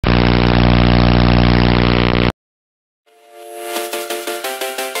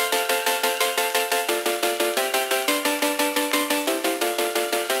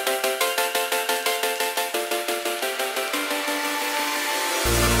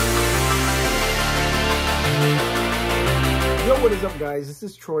What is up, guys? This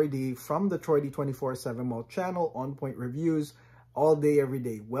is Troy D from the Troy D 24/7 Mall channel, On Point Reviews, all day, every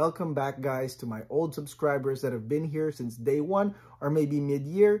day. Welcome back, guys, to my old subscribers that have been here since day one or maybe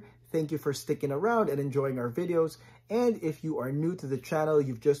mid-year. Thank you for sticking around and enjoying our videos. And if you are new to the channel,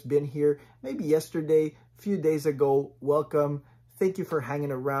 you've just been here maybe yesterday, a few days ago, welcome. Thank you for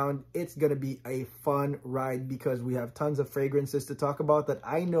hanging around. It's going to be a fun ride because we have tons of fragrances to talk about that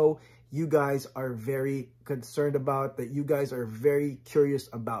I know you guys are very concerned about, that you guys are very curious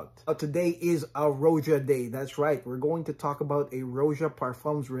about. Today is a Roja day. That's right. We're going to talk about a Roja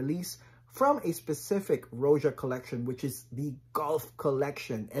Parfums release from a specific Roja collection, which is the Golf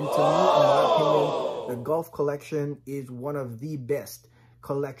Collection. And to me, in my opinion, the Golf Collection is one of the best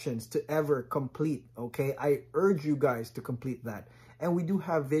collections to ever complete, okay? I urge you guys to complete that. And we do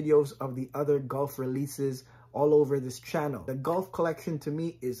have videos of the other Golf releases all over this channel. The Golf Collection to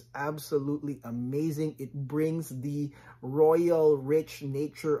me is absolutely amazing. It brings the royal rich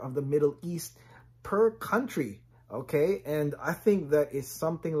nature of the Middle East per country, okay? And I think that is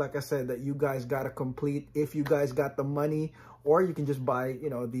something, like I said, that you guys got to complete if you guys got the money, or you can just buy, you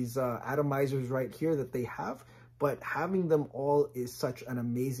know, these atomizers right here that they have. But having them all is such an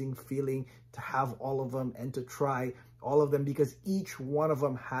amazing feeling, to have all of them and to try all of them, because each one of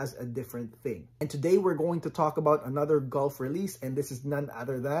them has a different thing. And today we're going to talk about another Gulf release, and this is none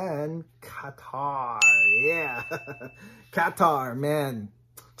other than Qatar. Yeah, Qatar, man.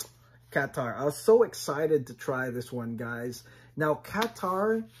 Qatar. I was so excited to try this one, guys. Now,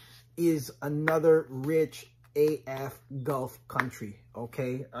 Qatar is another rich AF Gulf country,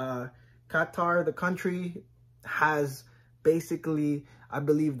 okay? Qatar, the country, has basically, I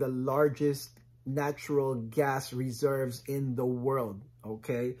believe, the largest natural gas reserves in the world,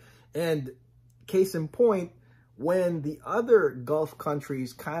 okay? And case in point, when the other Gulf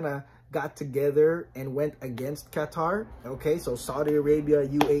countries kind of got together and went against Qatar, okay? So Saudi Arabia,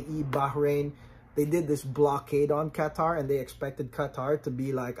 UAE, Bahrain, they did this blockade on Qatar, and they expected Qatar to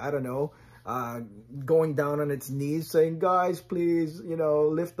be like, I don't know, going down on its knees saying, guys, please, you know,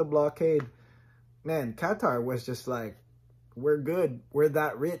 lift the blockade. Man, Qatar was just like, we're good. We're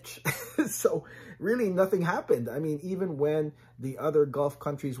that rich. So really nothing happened. I mean, even when the other Gulf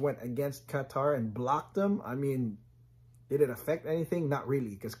countries went against Qatar and blocked them, I mean, did it affect anything? Not really,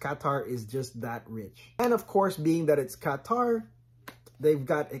 because Qatar is just that rich. And of course, being that it's Qatar, they've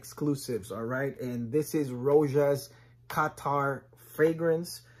got exclusives, all right? And this is Roja's Qatar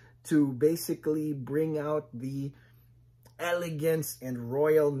fragrance to basically bring out the elegance and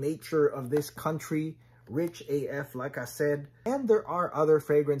royal nature of this country. Rich AF, like I said. And there are other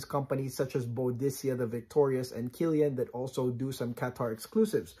fragrance companies such as Boudicca, the Victorious, and Kilian that also do some Qatar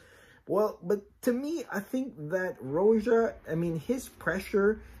exclusives. Well, but to me, I think that Roja, I mean, his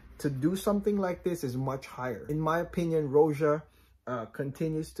pressure to do something like this is much higher. In my opinion, Roja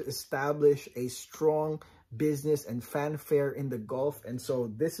continues to establish a strong business and fanfare in the Gulf. And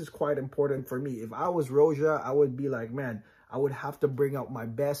so this is quite important for me. If I was Roja, I would be like, man, I would have to bring out my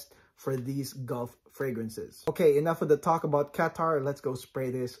best for these Gulf fragrances. Okay, enough of the talk about Qatar. Let's go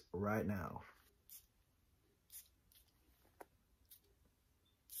spray this right now.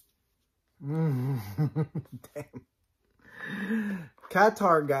 Damn.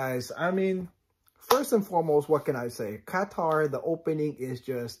 Qatar, guys. I mean, first and foremost, what can I say? Qatar, the opening is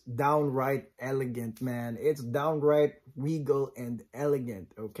just downright elegant, man. It's downright regal and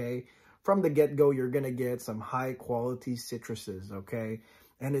elegant, okay? From the get-go, you're going to get some high-quality citruses, okay?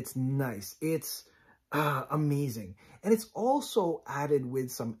 And it's nice. It's amazing. And it's also added with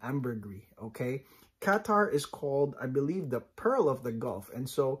some ambergris, okay? Qatar is called, I believe, the Pearl of the Gulf. And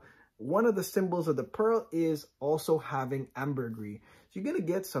so one of the symbols of the pearl is also having ambergris. So you're going to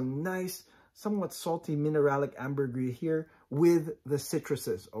get some nice, somewhat salty mineralic ambergris here with the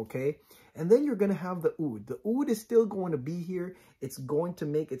citruses, okay? And then you're going to have the oud. The oud is still going to be here. It's going to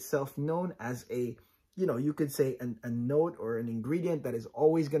make itself known as a, you know, you could say a note or an ingredient that is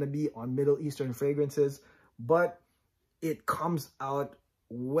always going to be on Middle Eastern fragrances, but it comes out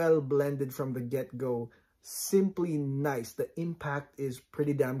well blended from the get-go. Simply nice. The impact is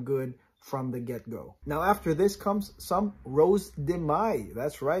pretty damn good from the get-go. Now, after this comes some Rose de Mai.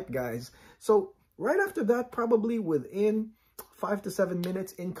 That's right, guys. So right after that, probably within 5 to 7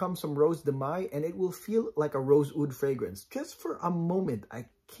 minutes, in comes some Rose de Mai, and it will feel like a rose oud fragrance just for a moment. I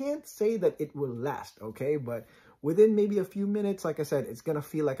can't say that it will last, okay? But within maybe a few minutes, like I said, it's going to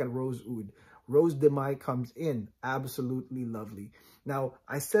feel like a rose oud. Rose de Mai comes in. Absolutely lovely. Now,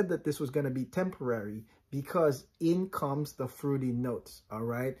 I said that this was going to be temporary because in comes the fruity notes, all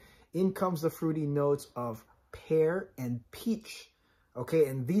right? In comes the fruity notes of pear and peach, okay?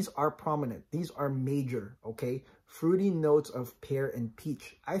 And these are prominent. These are major, okay? Fruity notes of pear and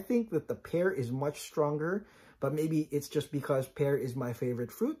peach. I think that the pear is much stronger, but maybe it's just because pear is my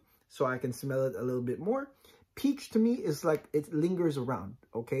favorite fruit, so I can smell it a little bit more. Peach to me is like, it lingers around,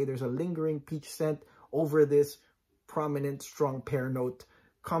 okay? There's a lingering peach scent over this prominent, strong pear note,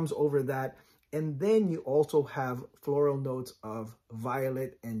 comes over that. And then you also have floral notes of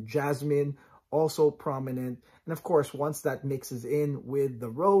violet and jasmine, also prominent. And of course, once that mixes in with the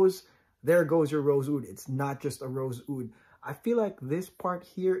rose, there goes your rose oud. It's not just a rose oud. I feel like this part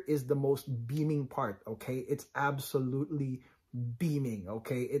here is the most beaming part, okay? It's absolutely beaming,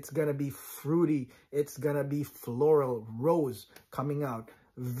 okay? It's gonna be fruity. It's gonna be floral, rose coming out.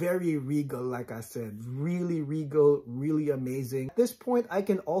 Very regal, like I said, really regal, really amazing. At this point, I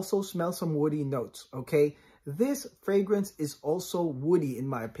can also smell some woody notes, okay? This fragrance is also woody in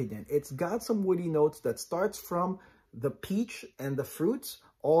my opinion. It's got some woody notes that starts from the peach and the fruits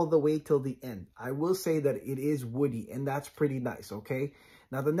all the way till the end. I will say that it is woody, and that's pretty nice, okay?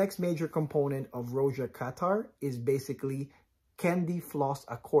 Now, the next major component of Roja Qatar is basically Candy Floss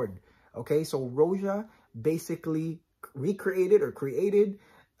Accord, okay? So Roja basically recreated or created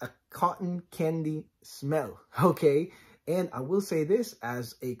a cotton candy smell, okay? And I will say this,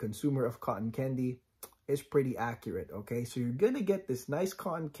 as a consumer of cotton candy, is pretty accurate, okay? So you're gonna get this nice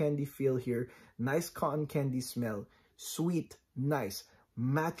cotton candy feel here, nice cotton candy smell, sweet, nice,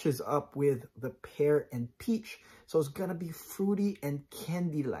 matches up with the pear and peach. So it's gonna be fruity and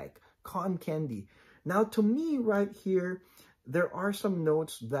candy-like, cotton candy. Now, to me right here, there are some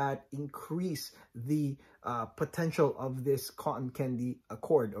notes that increase the potential of this cotton candy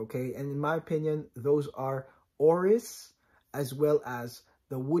accord, okay? And in my opinion, those are orris, as well as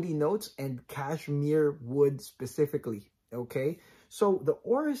the woody notes and cashmere wood specifically, okay? So the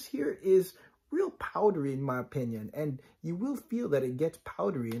orris here is real powdery in my opinion, and you will feel that it gets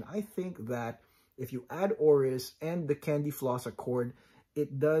powdery. And I think that if you add orris and the candy floss accord,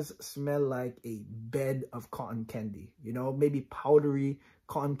 it does smell like a bed of cotton candy, you know, maybe powdery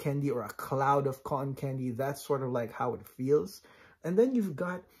cotton candy or a cloud of cotton candy. That's sort of like how it feels. And then you've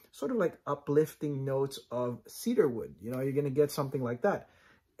got sort of like uplifting notes of cedar wood. You know, you're going to get something like that.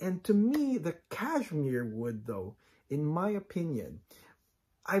 And to me, the cashmere wood, though, in my opinion,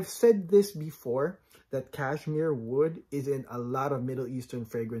 I've said this before, that cashmere wood is in a lot of Middle Eastern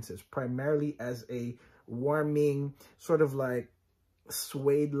fragrances, primarily as a warming, sort of like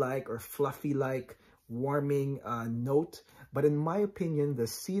suede-like or fluffy-like warming note. But in my opinion, the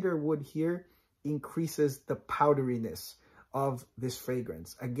cedar wood here increases the powderiness of this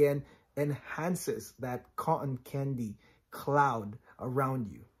fragrance. Again, enhances that cotton candy cloud around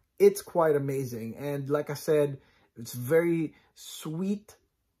you. It's quite amazing. And like I said, it's very sweet,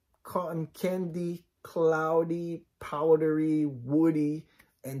 cotton candy, cloudy, powdery, woody,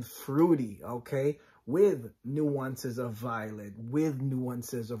 and fruity, okay? With nuances of violet, with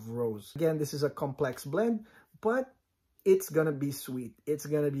nuances of rose. Again, this is a complex blend, but it's gonna be sweet, it's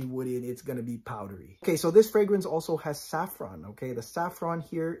gonna be woody, and it's gonna be powdery. Okay, so this fragrance also has saffron, okay? The saffron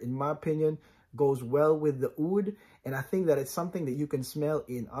here, in my opinion, goes well with the oud, and I think that it's something that you can smell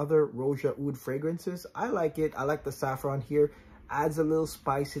in other Roja oud fragrances. I like it. I like the saffron here. Adds a little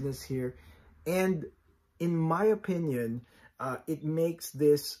spiciness here, and in my opinion, it makes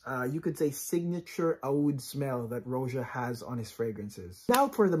this, you could say, signature oud smell that Roja has on his fragrances. Now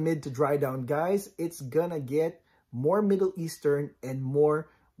for the mid to dry down, guys, it's gonna get more Middle Eastern and more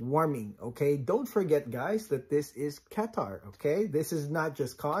warming, okay? Don't forget, guys, that this is Qatar, okay? This is not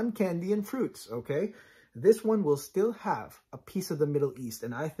just cotton candy and fruits, okay? This one will still have a piece of the Middle East,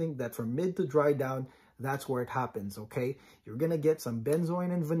 and I think that from mid to dry down, that's where it happens, okay? You're gonna get some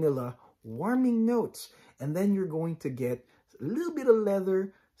benzoin and vanilla, warming notes, and then you're going to get a little bit of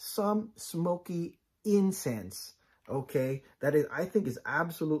leather, some smoky incense, okay? That is, I think, is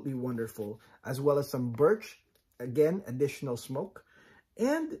absolutely wonderful, as well as some birch, again, additional smoke.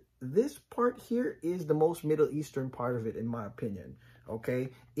 And this part here is the most Middle Eastern part of it, in my opinion, okay?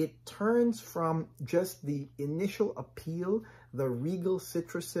 It turns from just the initial appeal, the regal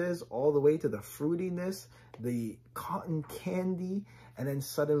citruses, all the way to the fruitiness, the cotton candy, and then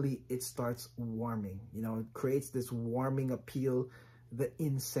suddenly it starts warming. You know, it creates this warming appeal, the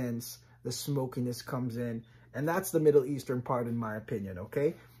incense, the smokiness comes in, and that's the Middle Eastern part, in my opinion,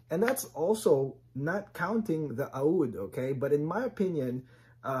 okay? And that's also not counting the oud, okay? But in my opinion,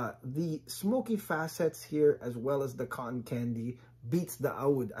 the smoky facets here, as well as the cotton candy, beats the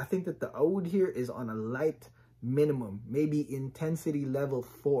oud. I think that the oud here is on a light minimum, maybe intensity level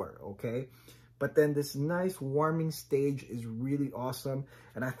 4, okay? but then this nice warming stage is really awesome.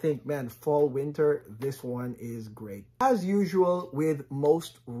 And I think, man, fall, winter, this one is great. As usual, with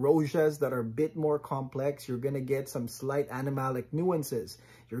most Rojas that are a bit more complex, you're going to get some slight animalic nuances.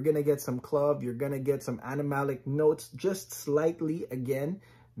 You're going to get some clove, you're going to get some animalic notes, just slightly, again,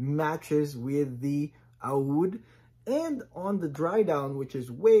 matches with the oud. And on the dry down, which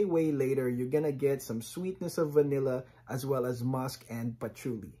is way, way later, you're going to get some sweetness of vanilla as well as musk and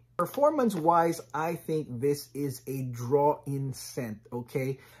patchouli. Performance-wise, I think this is a draw-in scent,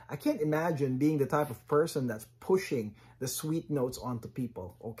 okay? I can't imagine being the type of person that's pushing the sweet notes onto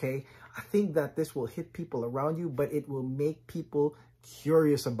people, okay? I think that this will hit people around you, but it will make people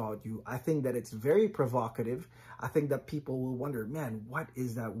curious about you. I think that it's very provocative. I think that people will wonder, man, what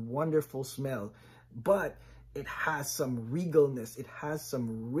is that wonderful smell? But it has some regalness. It has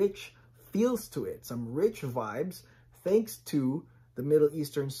some rich feels to it, some rich vibes, thanks to the Middle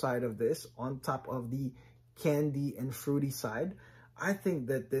Eastern side of this on top of the candy and fruity side. I think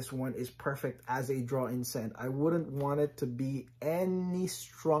that this one is perfect as a draw-in scent. I wouldn't want it to be any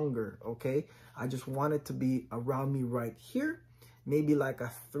stronger, okay? I just want it to be around me right here. Maybe like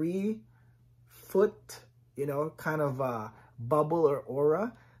a 3-foot, you know, kind of a bubble or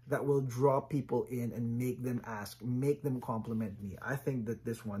aura that will draw people in and make them ask, make them compliment me. I think that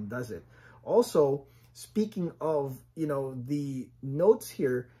this one does it. Also, speaking of, you know, the notes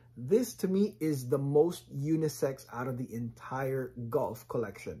here, this to me is the most unisex out of the entire Gulf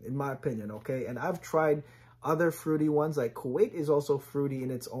collection, in my opinion, okay? And I've tried other fruity ones, like Kuwait is also fruity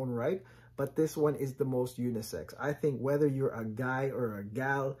in its own right, but this one is the most unisex. I think whether you're a guy or a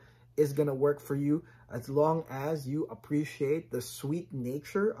gal, is gonna work for you as long as you appreciate the sweet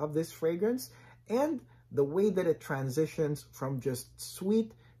nature of this fragrance and the way that it transitions from just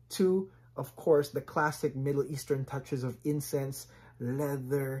sweet to, of course, the classic Middle Eastern touches of incense,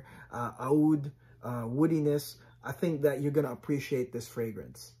 leather, oud, woodiness. I think that you're gonna appreciate this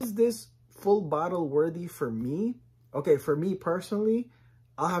fragrance. Is this full bottle worthy for me? Okay, for me personally,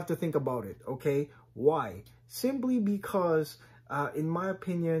 I'll have to think about it, okay? Why? Simply because, in my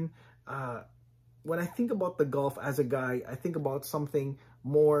opinion, when I think about the Gulf as a guy, I think about something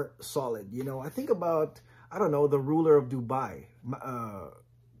more solid. You know, I think about, I don't know, the ruler of Dubai,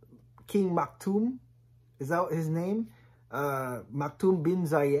 King Maktoum. Is that his name? Maktoum bin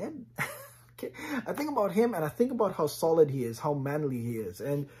Zayed. Okay. I think about him and I think about how solid he is, how manly he is.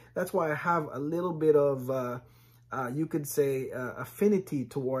 And that's why I have a little bit of, you could say, affinity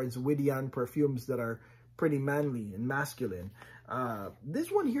towards Widian perfumes that are pretty manly and masculine.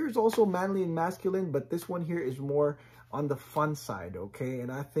 This one here is also manly and masculine, but this one here is more on the fun side, okay?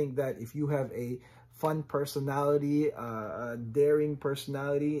 And I think that if you have a fun personality, a daring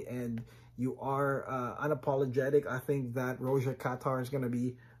personality, and you are unapologetic, I think that Roja Qatar is going to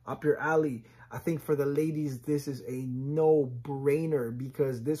be up your alley. I think for the ladies, this is a no-brainer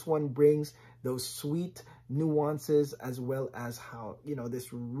because this one brings those sweet nuances as well as how, you know,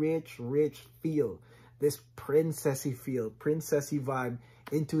 this rich feel, this princessy feel, princessy vibe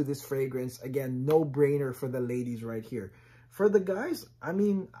into this fragrance. Again, no-brainer for the ladies right here. For the guys, I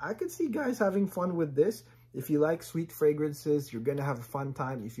mean, I could see guys having fun with this. If you like sweet fragrances, you're going to have a fun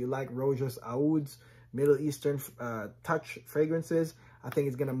time. If you like Roja's Ouds, Middle Eastern touch fragrances, I think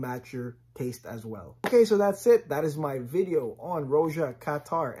it's going to match your taste as well. Okay, so that's it. That is my video on Roja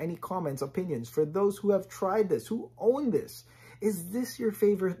Qatar. Any comments, opinions for those who have tried this, who own this? Is this your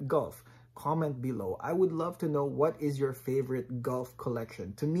favorite Gulf? Comment below. I would love to know what is your favorite Gulf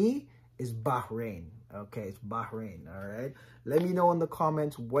collection. To me, is Bahrain. Okay, it's Bahrain, all right? Let me know in the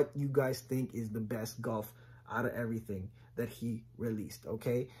comments what you guys think is the best Gulf out of everything that he released,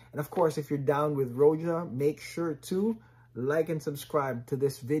 okay? And of course, if you're down with Roja, make sure to like and subscribe to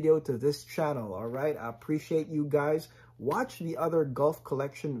this video, to this channel, all right? I appreciate you guys. Watch the other Gulf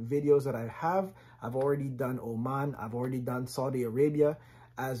collection videos that I have. I've already done Oman. I've already done Saudi Arabia,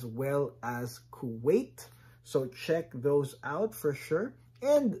 as well as Kuwait. So check those out for sure.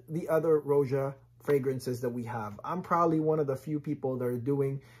 And the other Roja fragrances that we have. I'm probably one of the few people that are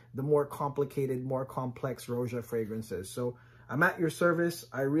doing the more complicated, more complex Roja fragrances. So I'm at your service.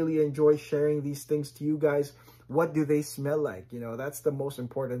 I really enjoy sharing these things to you guys. What do they smell like? You know, that's the most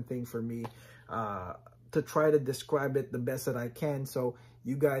important thing for me, to try to describe it the best that I can so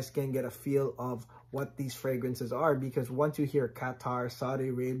you guys can get a feel of what these fragrances are. Because once you hear Qatar, Saudi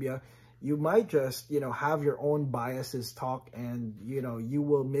Arabia, you might just, you know, have your own biases talk, and, you know, you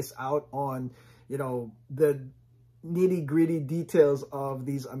will miss out on, you know, the nitty-gritty details of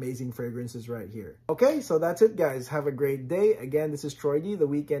these amazing fragrances right here. Okay, so that's it, guys. Have a great day. Again, this is Troy D. The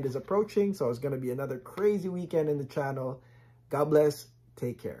weekend is approaching, so it's going to be another crazy weekend in the channel. God bless.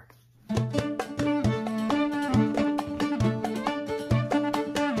 Take care.